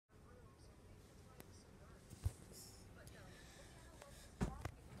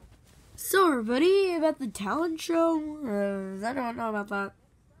So everybody, about the talent show, I don't know about that.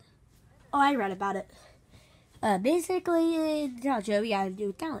 Oh, I read about it. Basically, in the talent show, you gotta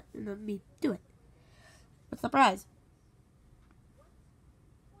do talent, and let me do it. What's the prize?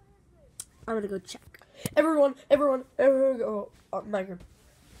 I'm gonna go check. Everyone, go. Oh, my group.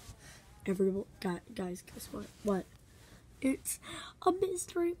 Everyone, guys, guess what? What? It's a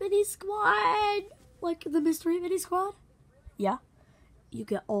mystery mini squad! Like the mystery mini squad? Yeah? You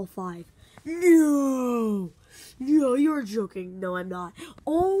get all 5. No, you're joking. No, I'm not.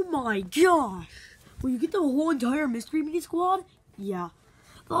 Oh my gosh. Will you get the whole entire mystery mini squad? Yeah.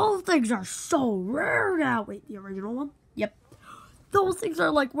 Those things are so rare now. Wait, the original one? Yep. Those things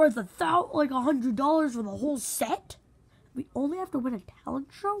are like worth $100 for the whole set. We only have to win a talent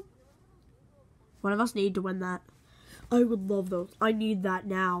show? One of us need to win that. I would love those. I need that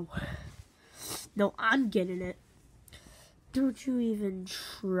now. No, I'm getting it. Don't you even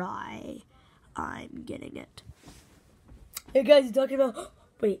try. I'm getting it. Hey guys, you talking about...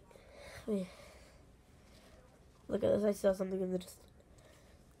 Wait. Look at this. I saw something in the distance.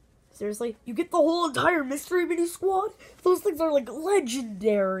 Seriously? You get the whole entire mystery mini squad? Those things are like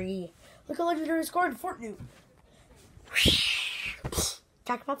legendary. Like a legendary squad in Fortnite.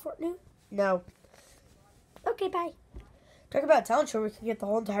 Talk about Fortnite? No. Okay, bye. Talk about a talent show where we can get the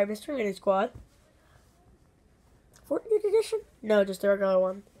whole entire mystery mini squad. Fortnite edition? No, just the regular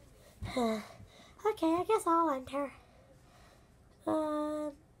one. Okay, I guess I'll enter.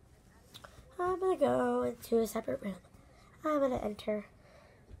 I'm gonna go into a separate room. I'm gonna enter.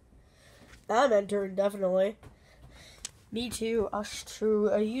 I'm entering, definitely. Me too. Us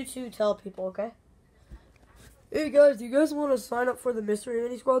too. You two tell people, okay? Hey guys, do you guys want to sign up for the mystery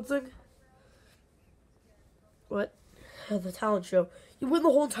mini squad thing? What? The talent show. You win the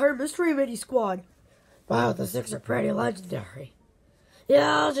whole entire mystery mini squad. Wow, the 6 are pretty legendary.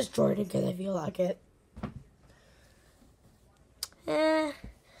 Yeah, I'll just join it because I feel like it. I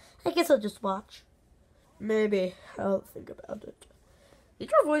guess I'll just watch. Maybe. I'll think about it. Did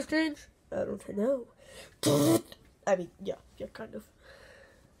your voice change? I don't know. I mean, yeah, kind of.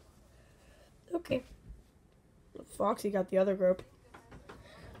 Okay. Foxy got the other group.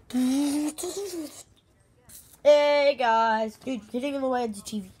 Hey, guys. Dude, getting in the way of the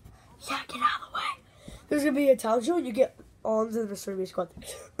TV. Yeah, get out of the way. There's going to be a talent show and you get on the mystery mini squad.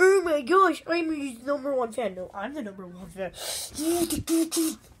 Oh my gosh, I'm the #1 fan. No, I'm the #1 fan.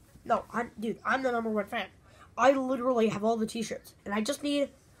 No, I'm the #1 fan. I literally have all the t-shirts. And I just need,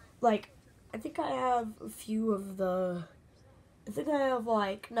 I think I have a few of the... I think I have,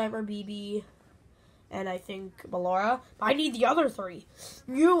 Nightmare BB and I think Melora. I need the other 3.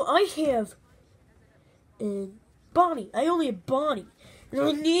 I have... Bonnie. I only have Bonnie. And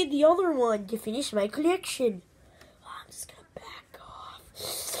I need the other one to finish my collection. I'm just gonna back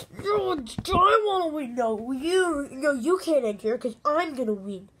off. No, I wanna win. No, you can't enter because I'm gonna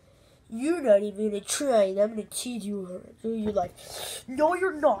win. You're not even gonna try, and I'm gonna tease you. You're like, no,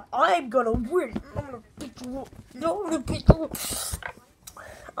 you're not. I'm gonna win. I'm gonna beat you up. No, I'm gonna beat you up.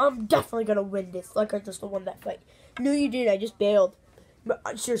 I'm definitely gonna win this. Like I just won that fight. No, you didn't. I just bailed.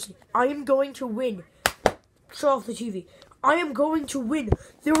 But seriously, I am going to win. Shut off the TV. I am going to win.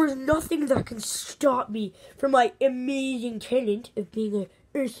 There is nothing that can stop me from my amazing talent of being an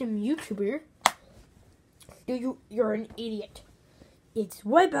awesome YouTuber. You're an idiot. It's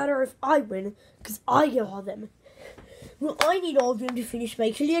way better if I win, because I get all of them. Well, I need all of them to finish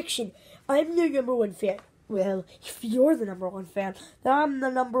my collection. I'm the #1 fan. Well, if you're the #1 fan, then I'm the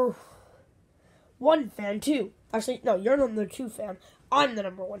 #1 fan too. Actually, no, you're the #2 fan. I'm the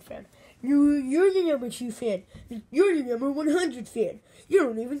 #1 fan. You're the #2 fan. You're the #100 fan. You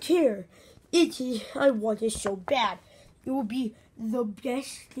don't even care. I want this so bad. It will be the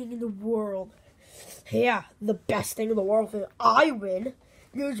best thing in the world. Yeah, the best thing in the world if I win.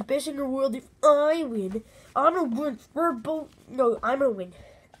 It's the best thing in the world if I win. I'm gonna win. We're both... No, I'm gonna win.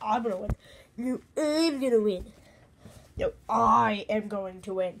 I'm gonna win. No, I'm gonna win. No, I am going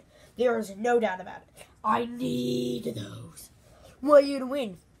to win. There is no doubt about it. I need those. Why are you to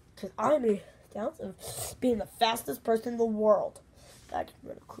win? Because I'm a chance of being the fastest person in the world. I can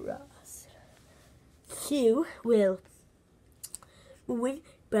run across. So, we'll win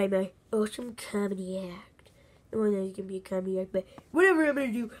by my awesome comedy act. Well, it's gonna be a comedy act, but whatever I'm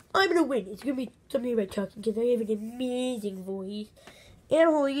gonna do, I'm gonna win. It's gonna be something about talking because I have an amazing voice and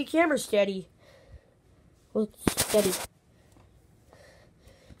holding a camera steady. Well, steady.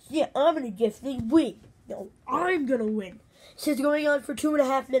 Yeah, I'm gonna definitely win. No, I'm gonna win. This is going on for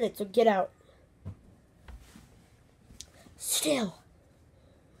 2.5 minutes, so get out. Still,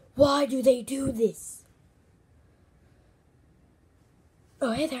 why do they do this?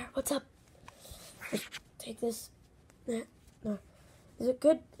 Oh, hey there, what's up? Take this. No. Is it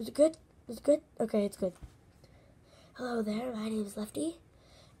good? Is it good? Is it good? Okay, it's good. Hello there, my name is Lefty.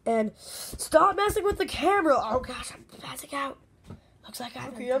 And stop messing with the camera. Oh gosh, I'm passing out. Looks like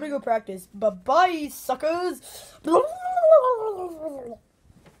I'm okay. I'm gonna go practice. Bye-bye, suckers.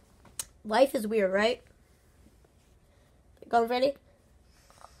 Life is weird, right? Going ready?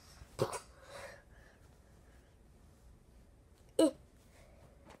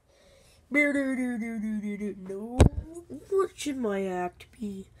 No. What should my act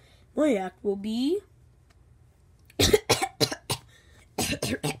be? My act will be.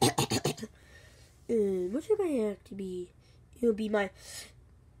 What should my act be? It'll be my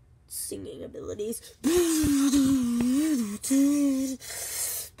singing abilities.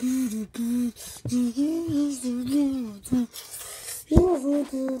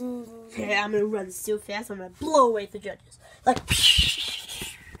 Okay, I'm gonna run so fast, I'm gonna blow away the judges. Like,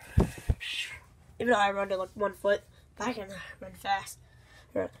 even though I run to like 1 foot, I can run fast.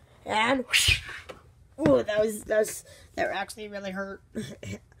 And oh, that actually really hurt.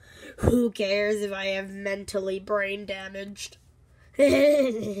 Who cares if I have mentally brain damaged? No,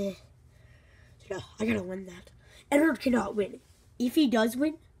 I gotta win that. Edward cannot win. If he does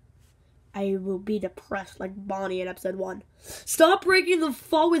win, I will be depressed like Bonnie in episode 1. Stop breaking the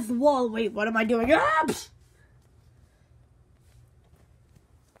fall with the wall. Wait, what am I doing? Ah!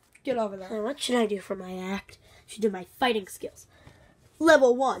 Get over that. What should I do for my act? I should do my fighting skills.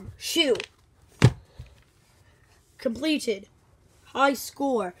 Level 1, shoe. Completed. High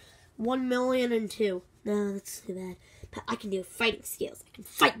score. 1,000,002. No, that's too bad. But I can do fighting skills. I can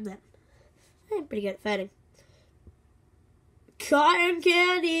fight them. I'm pretty good at fighting. Cotton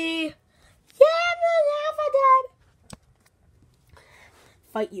candy.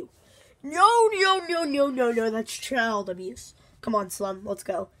 Fight you. No. That's child abuse. Come on, Slum. Let's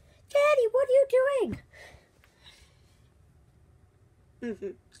go. Daddy, what are you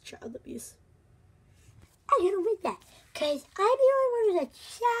doing? Child abuse. I gotta win that. Because I'm the only one who's a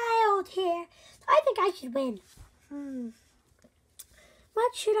child here. So I think I should win.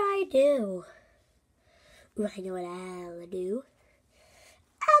 What should I do? Ooh, I know what I'll do.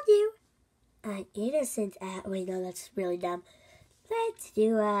 I'll do an innocent act. Wait, no, that's really dumb. Let's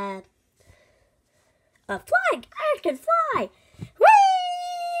do a flying. I can fly. Whee!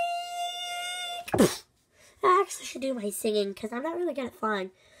 I actually should do my singing because I'm not really good at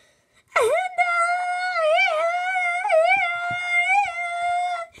flying.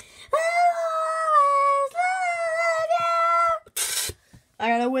 I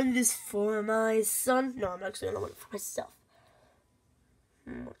gotta win this for my son. No, I'm actually gonna win it for myself.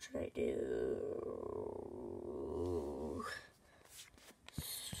 What should I do?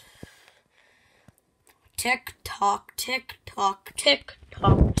 Tick tock, tick tock, tick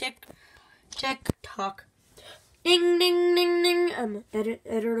tock, tick, tick tock. Ding, ding, ding, ding. Edit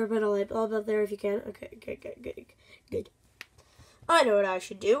a bit of light bulb up there if you can. Okay, good. I know what I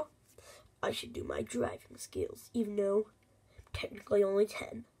should do. I should do my driving skills, even though I'm technically only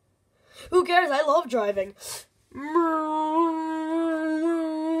 10. Who cares? I love driving.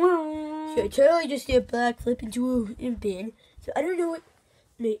 Should I totally just do a backflip into a bin? So I don't know what.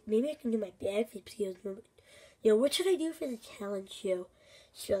 Maybe I can do my backflip skills. What should I do for the talent show?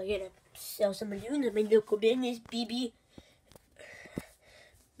 Should I get sell some balloons at my local business? BB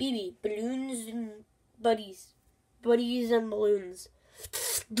balloons and buddies and balloons.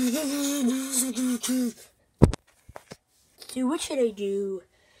 So what should I do?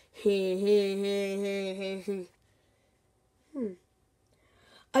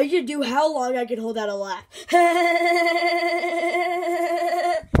 I should do how long I can hold out a laugh.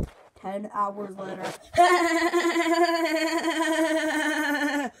 10 hours later.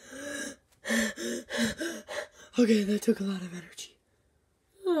 Okay, that took a lot of energy.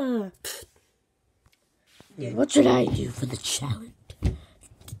 What should I do for the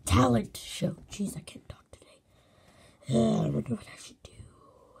talent show? Jeez, I can't talk today. I don't know what I should do.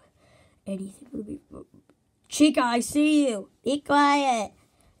 Anything would be... Chica, I see you. Be quiet.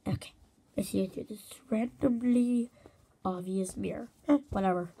 Okay, I see it through this randomly obvious mirror.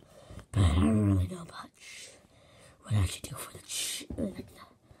 Whatever. But I don't really know much what I should do for the show,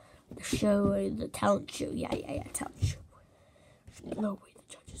 the talent show. Yeah, talent show. Blow away the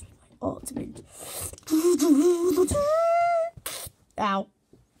judges with my ultimate. Ow.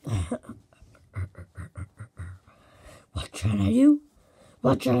 What should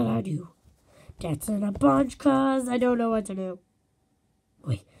I do? Dance in a bunch, cause I don't know what to do.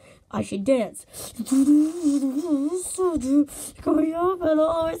 Wait, I should dance. Going up and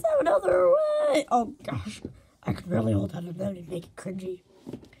always have another way. Oh gosh, I could really hold on to that and make it cringy.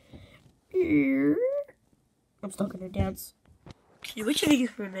 I'm still gonna dance. What should I do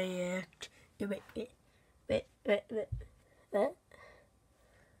for my act? Wait. What? What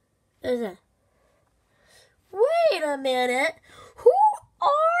is that? Wait a minute. Who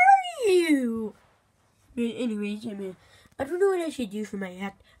are you? Anyways, I don't know what I should do for my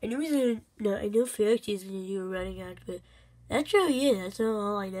act. I know Felix is gonna do a running act, but that's really it. That's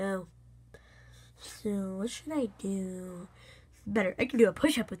all I know. So what should I do? Better. I can do a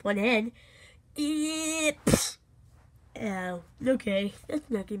push-up with one hand. Ow. Okay, that's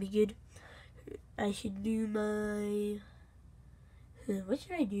not gonna be good. I should do my... What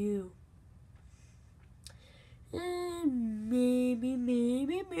should I do? Maybe.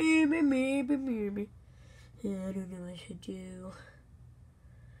 I don't know what I should do.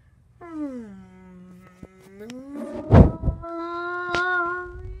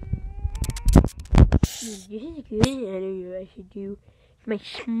 This is good. I don't know what I should do. My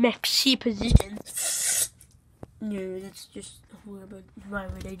smexy position. No, that's just horrible. Why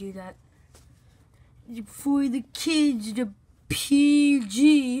would I do that? For the kids, the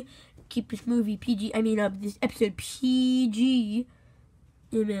PG. Keep this movie PG. I mean, this episode PG.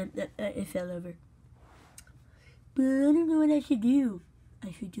 Yeah, man, it fell over. But I don't know what I should do.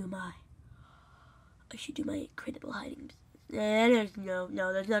 I should do my incredible hiding.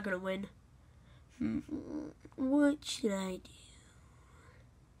 No, that's not gonna win. What should I do?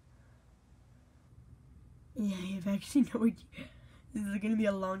 Yeah, I have actually no idea. This is gonna be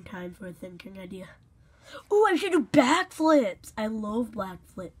a long time for a thinking idea. Oh, I should do backflips. I love my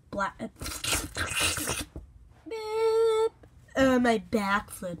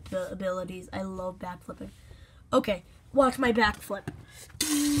backflip abilities. I love backflipping. Okay, watch my backflip.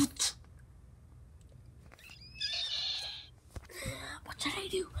 What should I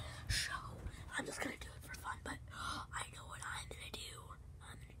do? I'm just gonna do it for fun, but I know what I'm gonna do.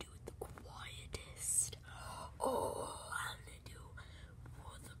 I'm gonna do it the quietest. Oh, I'm gonna do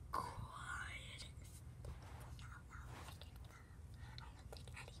for the quietest. I don't think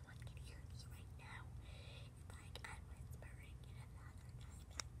anyone can hear me right now. It's like I'm whispering in another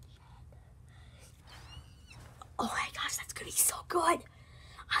dimension. Oh my gosh, that's gonna be so good.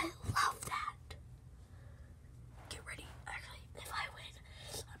 I love that. Get ready. Actually, if I win,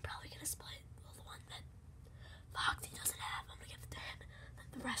 I'm probably gonna split the one that Foxy doesn't have. I'm gonna give it to him. Then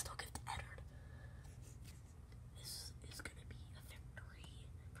the rest I'll give to Edward. This is gonna be a victory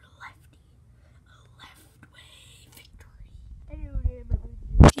for Lefty. A left-way victory.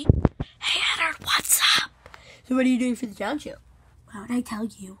 Hey Edward, what's up? So what are you doing for the town show? Why would I tell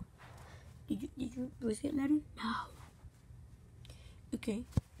you? Did your voice get louder? No. Okay.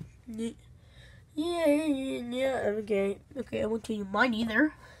 Yeah, okay. Okay, I won't tell you mine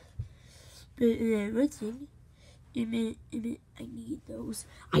either. But, let's see. I need those.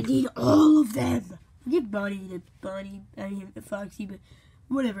 I need all of them. I give Bonnie to Bonnie, I mean the Foxy, but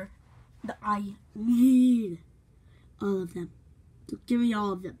whatever. I need all of them. So give me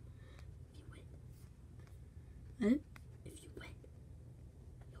all of them. If you win. What? If you win,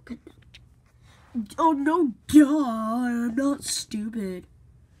 you'll get them. Oh no, duh! I'm not stupid.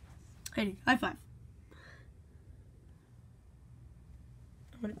 Hey, high five.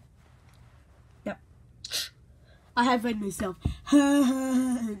 Yep. I high five myself.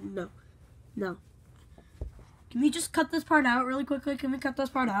 No. Can we just cut this part out really quickly? Can we cut this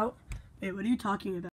part out? Wait, what are you talking about?